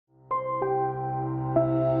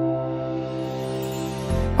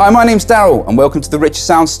Hi, my name's Daryl and welcome to the Richer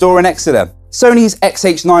Sound store in Exeter. Sony's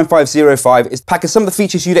XH9505 is packed with some of the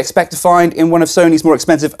features you'd expect to find in one of Sony's more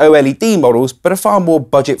expensive OLED models, but a far more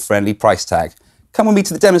budget-friendly price tag. Come with me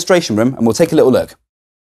to the demonstration room and we'll take a little look.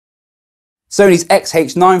 Sony's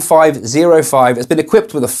XH9505 has been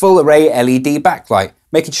equipped with a full array LED backlight,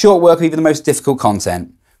 making short work of even the most difficult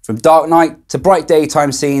content. From dark night to bright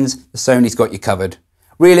daytime scenes, the Sony's got you covered.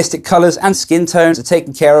 Realistic colours and skin tones are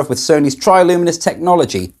taken care of with Sony's tri-luminous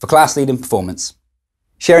technology for class-leading performance.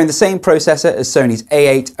 Sharing the same processor as Sony's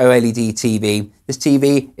A8 OLED TV, this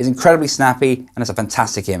TV is incredibly snappy and has a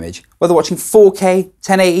fantastic image. Whether watching 4K,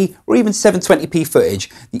 1080 or even 720p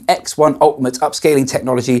footage, the X1 Ultimate upscaling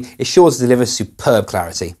technology is sure to deliver superb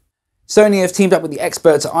clarity. Sony have teamed up with the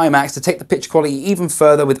experts at IMAX to take the picture quality even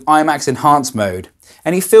further with IMAX Enhanced mode.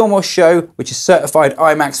 Any film or show which is certified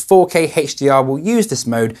IMAX 4K HDR will use this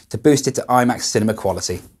mode to boost it to IMAX cinema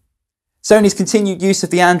quality. Sony's continued use of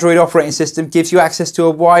the Android operating system gives you access to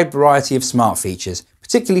a wide variety of smart features,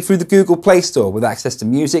 particularly through the Google Play Store with access to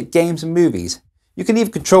music, games and movies. You can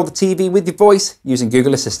even control the TV with your voice using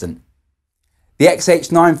Google Assistant. The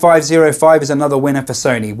XH9505 is another winner for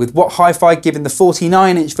Sony, with What Hi-Fi giving the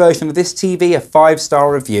 49-inch version of this TV a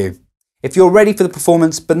 5-star review. If you're ready for the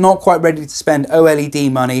performance but not quite ready to spend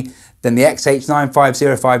OLED money, then the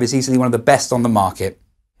XH9505 is easily one of the best on the market.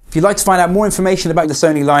 If you'd like to find out more information about the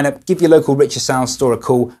Sony lineup, give your local Richer Sound store a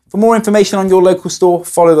call. For more information on your local store,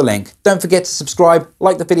 follow the link. Don't forget to subscribe,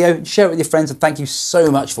 like the video and share it with your friends, and thank you so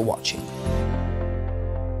much for watching.